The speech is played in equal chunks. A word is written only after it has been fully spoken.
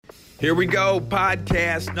Here we go,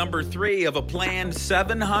 podcast number 3 of a planned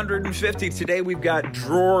 750. Today we've got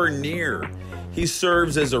Dror Nir. He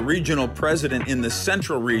serves as a regional president in the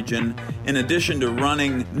Central Region, in addition to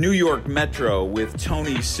running New York Metro with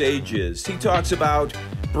Tony Sages. He talks about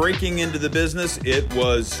breaking into the business. It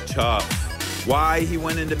was tough. Why he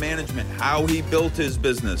went into management, how he built his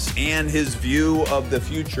business, and his view of the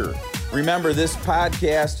future. Remember, this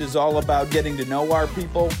podcast is all about getting to know our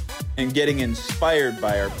people and getting inspired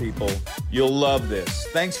by our people. You'll love this.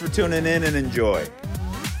 Thanks for tuning in and enjoy.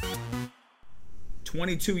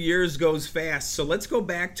 22 years goes fast, so let's go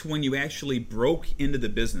back to when you actually broke into the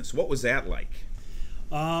business. What was that like?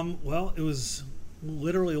 Well, it was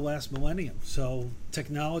literally the last millennium. So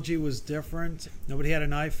technology was different. Nobody had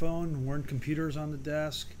an iPhone, weren't computers on the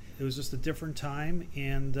desk. It was just a different time,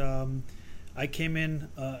 and I came in,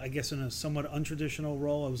 I guess, in a somewhat untraditional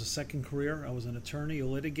role. I was a second career. I was an attorney, a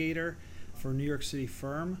litigator for a New York City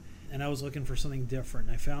firm, and I was looking for something different.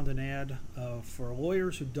 I found an ad for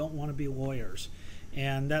lawyers who don't want to be lawyers,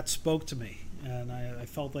 and that spoke to me. And I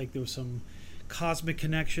felt like there was some cosmic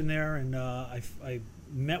connection there, and I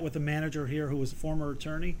met with a manager here who was a former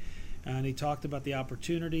attorney, and he talked about the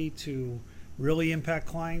opportunity to really impact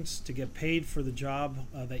clients, to get paid for the job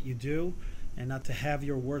that you do, and not to have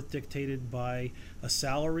your worth dictated by a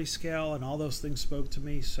salary scale, and all those things spoke to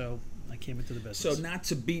me, so I came into the business. So not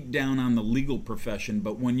to beat down on the legal profession,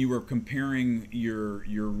 but when you were comparing your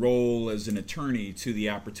role as an attorney to the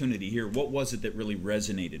opportunity here, what was it that really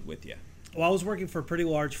resonated with you? Well, I was working for a pretty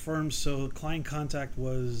large firm, so client contact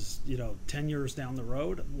was, 10 years down the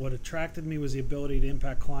road. What attracted me was the ability to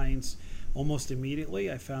impact clients almost immediately.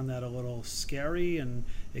 I found that a little scary and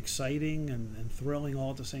exciting and thrilling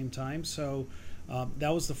all at the same time. So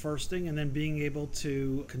that was the first thing. And then being able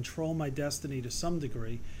to control my destiny to some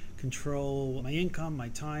degree, control my income, my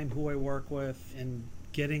time, who I work with, and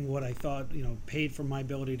getting what I thought, paid for my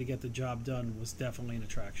ability to get the job done was definitely an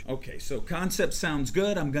attraction. Okay, so concept sounds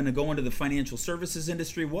good. I'm going to go into the financial services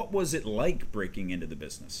industry. What was it like breaking into the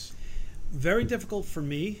business? Very difficult for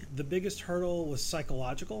me. The biggest hurdle was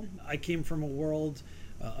psychological. I came from a world,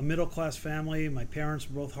 a middle-class family. My parents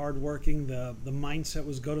were both hardworking. The mindset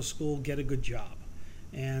was go to school, get a good job.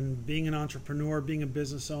 And being an entrepreneur, being a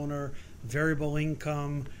business owner, variable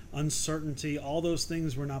income, uncertainty, all those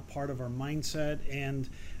things were not part of our mindset. And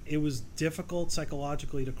it was difficult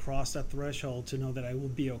psychologically to cross that threshold to know that I will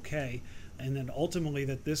be okay. And then ultimately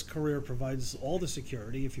that this career provides all the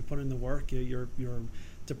security. If you put in the work, you're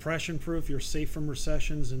depression proof, you're safe from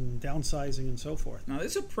recessions and downsizing and so forth. Now,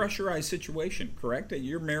 this is a pressurized situation, correct?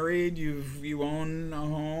 You're married, you own a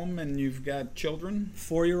home, and you've got children?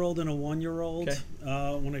 4-year-old and a 1-year-old.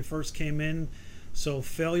 Okay. When I first came in, so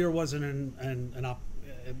failure wasn't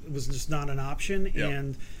it was just not an option. Yep.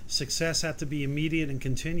 And success had to be immediate and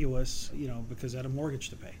continuous, because I had a mortgage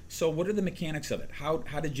to pay. So what are the mechanics of it? How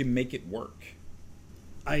did you make it work?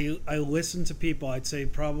 I listened to people. I'd say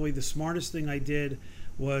probably the smartest thing I did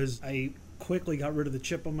was I quickly got rid of the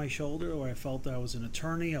chip on my shoulder, where I felt I was an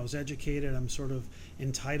attorney, I was educated, I'm sort of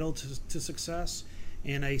entitled to success.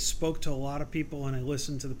 And I spoke to a lot of people, and I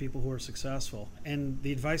listened to the people who are successful. And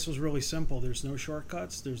the advice was really simple. There's no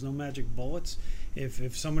shortcuts. There's no magic bullets.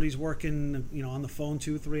 If somebody's working, on the phone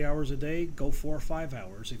 2-3 hours a day, go 4 or 5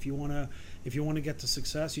 hours. If you want to get to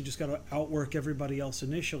success, you just got to outwork everybody else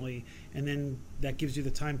initially, and then that gives you the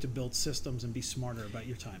time to build systems and be smarter about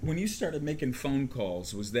your time. When you started making phone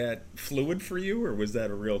calls, was that fluid for you, or was that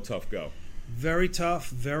a real tough go? Very tough,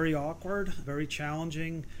 very awkward, very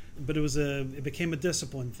challenging, but it became a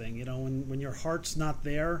discipline thing. When your heart's not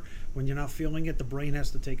there, when you're not feeling it, the brain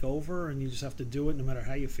has to take over, and you just have to do it no matter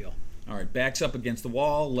how you feel. All right, backs up against the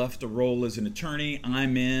wall, left a role as an attorney.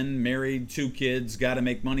 I'm in, married, 2 kids, got to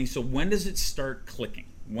make money. So when does it start clicking?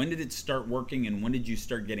 When did it start working, and when did you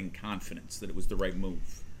start getting confidence that it was the right move?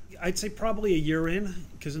 I'd say probably a year in,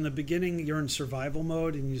 because in the beginning you're in survival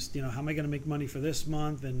mode, and you just, how am I going to make money for this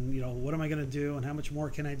month, and what am I going to do, and how much more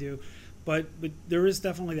can I do? But there is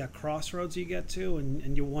definitely that crossroads you get to,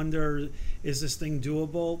 and you wonder, is this thing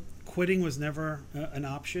doable? Quitting was never an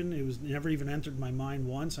option. It was never even entered my mind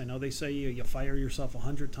once. I know they say you fire yourself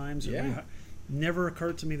 100 times. Yeah. Never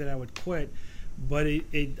occurred to me that I would quit, but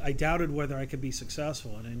I doubted whether I could be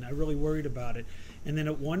successful, and I really worried about it. And then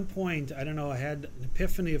at one point, I don't know, I had an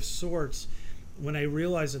epiphany of sorts when I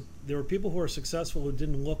realized that there were people who were successful who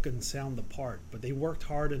didn't look and sound the part, but they worked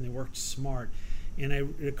hard and they worked smart. And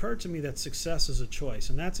it occurred to me that success is a choice,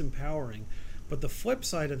 and that's empowering. But the flip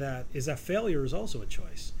side of that is that failure is also a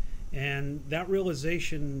choice. And that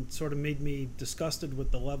realization sort of made me disgusted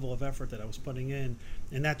with the level of effort that I was putting in,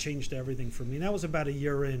 and that changed everything for me. And that was about a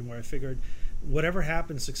year in, where I figured whatever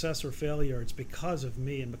happens, success or failure, it's because of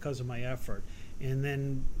me and because of my effort. And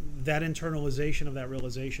then that internalization of that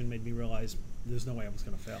realization made me realize there's no way I was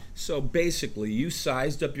going to fail. So basically, you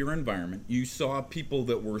sized up your environment, you saw people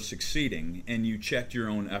that were succeeding, and you checked your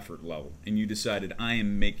own effort level, and you decided, I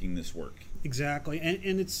am making this work. Exactly.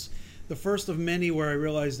 And it's the first of many where I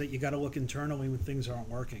realized that you got to look internally when things aren't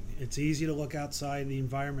working. It's easy to look outside the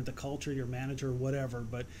environment, the culture, your manager, whatever,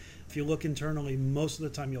 but if you look internally, most of the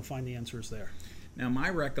time you'll find the answers there. Now, my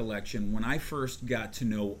recollection, when I first got to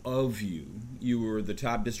know of you, you were the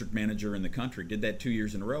top district manager in the country, did that 2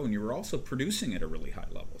 years in a row, and you were also producing at a really high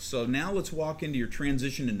level. So now let's walk into your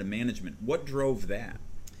transition into management. What drove that?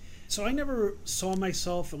 So I never saw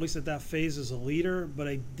myself, at least at that phase, as a leader, but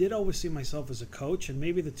I did always see myself as a coach, and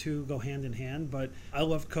maybe the two go hand in hand. But I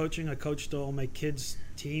love coaching. I coached all my kids'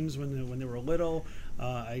 teams when they were little.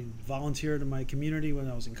 I volunteered in my community when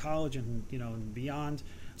I was in college and and beyond.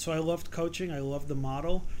 So I loved coaching. I loved the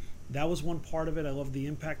model. That was one part of it. I loved the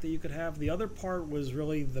impact that you could have. The other part was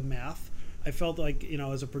really the math. I felt like,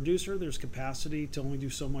 as a producer, there's capacity to only do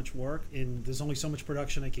so much work, and there's only so much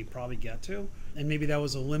production I could probably get to. And maybe that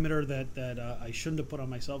was a limiter that I shouldn't have put on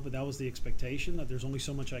myself, but that was the expectation, that there's only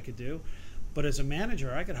so much I could do. But as a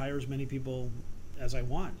manager, I could hire as many people as I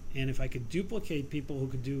want. And if I could duplicate people who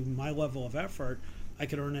could do my level of effort, I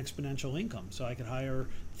could earn exponential income. So I could hire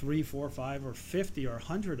 3, 4, 5, or 50 or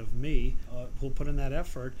 100 of me who'll put in that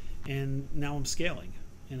effort, and now I'm scaling.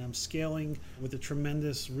 And I'm scaling with the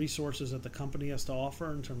tremendous resources that the company has to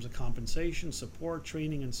offer in terms of compensation, support,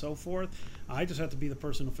 training, and so forth. I just have to be the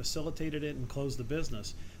person who facilitated it and closed the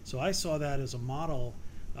business. So I saw that as a model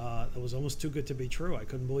that was almost too good to be true. I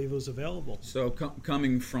couldn't believe it was available. So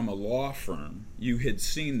coming from a law firm, you had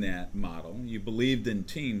seen that model. You believed in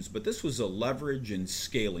teams, but this was a leverage and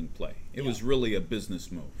scaling play. It was really a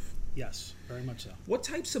business move. Yes, very much so. What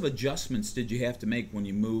types of adjustments did you have to make when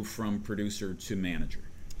you moved from producer to manager?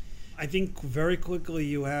 I think very quickly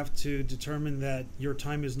you have to determine that your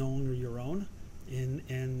time is no longer your own,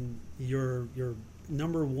 and your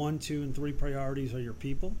number 1, 2, and 3 priorities are your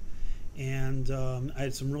people. And I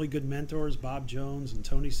had some really good mentors, Bob Jones and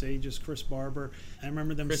Tony Sages, Chris Barber. I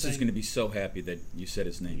remember them Chris saying... is going to be so happy that you said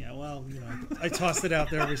his name. Yeah, well, I tossed it out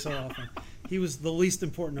there every so often. He was the least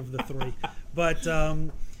important of the 3.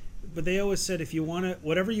 But they always said, if you want to,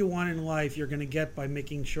 whatever you want in life, you're going to get by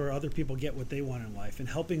making sure other people get what they want in life and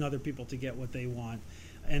helping other people to get what they want.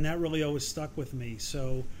 And that really always stuck with me.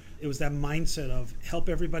 So it was that mindset of help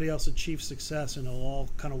everybody else achieve success, and it'll all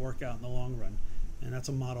kind of work out in the long run. And that's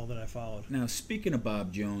a model that I followed. Now, speaking of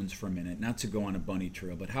Bob Jones for a minute, not to go on a bunny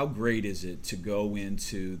trail, but how great is it to go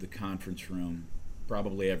into the conference room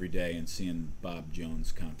probably every day and seeing Bob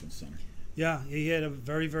Jones Conference Center? Yeah, he had a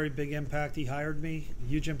very, very big impact. He hired me,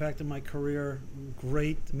 huge impact in my career,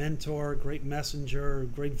 great mentor, great messenger,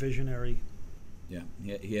 great visionary. Yeah,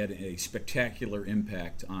 he had a spectacular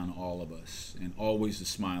impact on all of us, and always a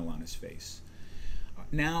smile on his face.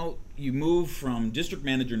 Now you move from district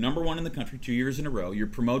manager number 1 in the country 2 years in a row. You're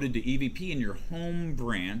promoted to EVP in your home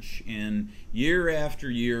branch, and year after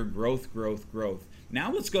year, growth, growth, growth. Now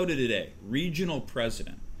let's go to today, regional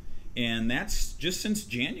president, and that's just since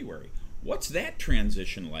January. What's that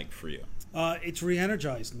transition like for you? It's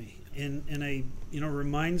re-energized me, and I,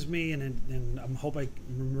 reminds me, and I hope I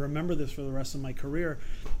remember this for the rest of my career.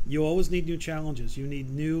 You always need new challenges. You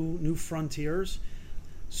need new frontiers.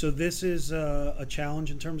 So this is a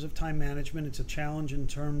challenge in terms of time management. It's a challenge in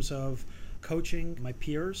terms of coaching my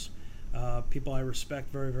peers, people I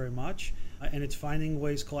respect very, very much, and it's finding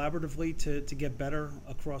ways collaboratively to get better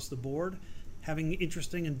across the board. Having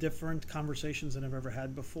interesting and different conversations than I've ever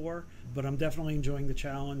had before, but I'm definitely enjoying the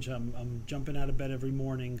challenge. I'm jumping out of bed every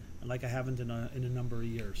morning like I haven't in a number of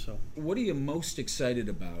years. So, what are you most excited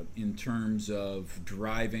about in terms of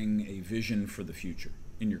driving a vision for the future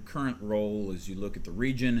in your current role as you look at the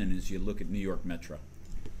region and as you look at New York Metro?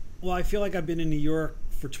 Well, I feel like I've been in New York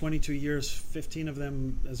for 22 years, 15 of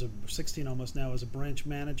them 16 almost now as a branch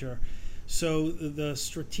manager. So the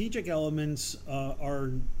strategic elements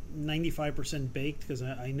are 95% baked because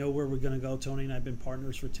I know where we're going to go. Tony and I have been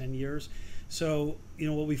partners for 10 years. So,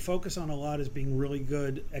 what we focus on a lot is being really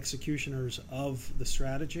good executioners of the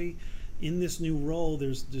strategy. In this new role,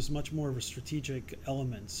 there's much more of a strategic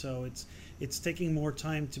element. So it's taking more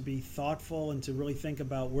time to be thoughtful and to really think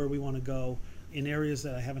about where we want to go in areas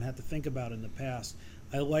that I haven't had to think about in the past.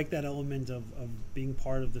 I like that element of being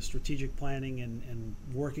part of the strategic planning and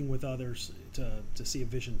working with others to see a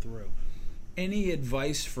vision through. Any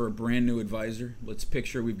advice for a brand new advisor? Let's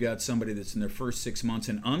picture we've got somebody that's in their first 6 months,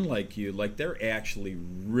 and unlike you, like they're actually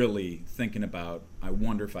really thinking about, I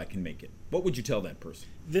wonder if I can make it. What would you tell that person?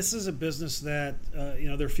 This is a business that,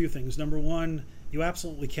 there are a few things. Number one, you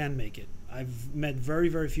absolutely can make it. I've met very,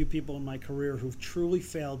 very few people in my career who've truly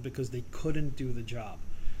failed because they couldn't do the job.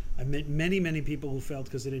 I've met many, many people who failed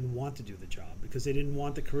because they didn't want to do the job, because they didn't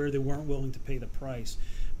want the career, they weren't willing to pay the price.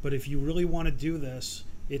 But if you really want to do this,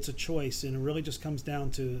 it's a choice, and it really just comes down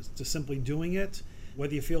to simply doing it,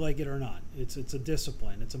 whether you feel like it or not. It's a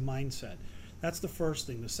discipline. It's a mindset. That's the first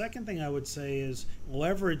thing. The second thing I would say is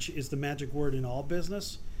leverage is the magic word in all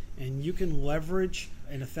business, and you can leverage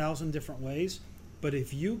in 1,000 different ways. But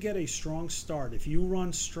if you get a strong start, if you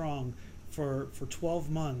run strong for 12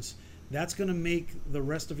 months, that's going to make the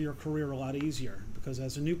rest of your career a lot easier. Because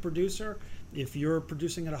as a new producer, if you're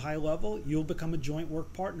producing at a high level, you'll become a joint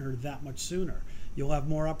work partner that much sooner. You'll have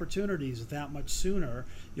more opportunities that much sooner.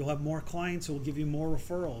 You'll have more clients who will give you more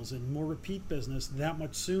referrals and more repeat business that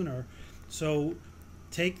much sooner. So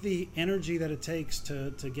take the energy that it takes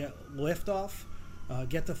to get liftoff,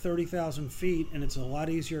 get to 30,000 feet, and it's a lot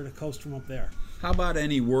easier to coast from up there. How about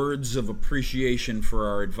any words of appreciation for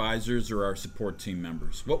our advisors or our support team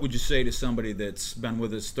members? What would you say to somebody that's been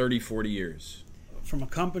with us 30, 40 years? From a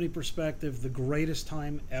company perspective, the greatest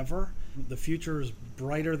time ever. The future is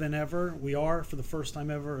brighter than ever. We are, for the first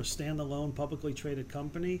time ever, a standalone publicly traded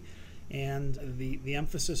company, and the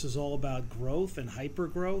emphasis is all about growth and hyper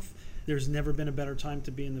growth. There's never been a better time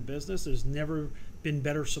to be in the business. There's never been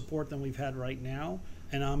better support than we've had right now,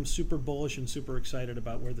 and I'm super bullish and super excited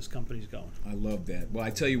about where this company's going. I love that. Well, I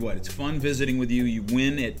tell you what, it's fun visiting with you. You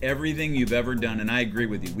win at everything you've ever done, and I agree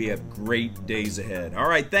with you. We have great days ahead. All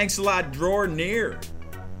right, thanks a lot, Dror Neer.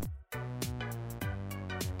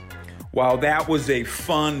 Wow, that was a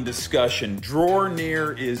fun discussion. Dror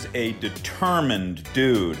Neer is a determined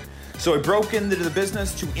dude. So he broke into the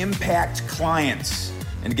business to impact clients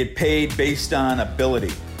and get paid based on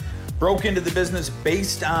ability. Broke into the business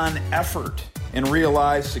based on effort and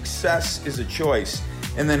realized success is a choice.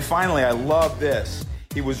 And then finally, I love this.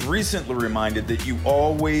 He was recently reminded that you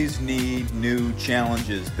always need new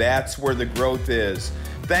challenges. That's where the growth is.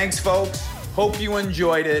 Thanks, folks. Hope you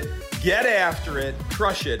enjoyed it. Get after it,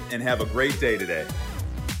 crush it, and have a great day today.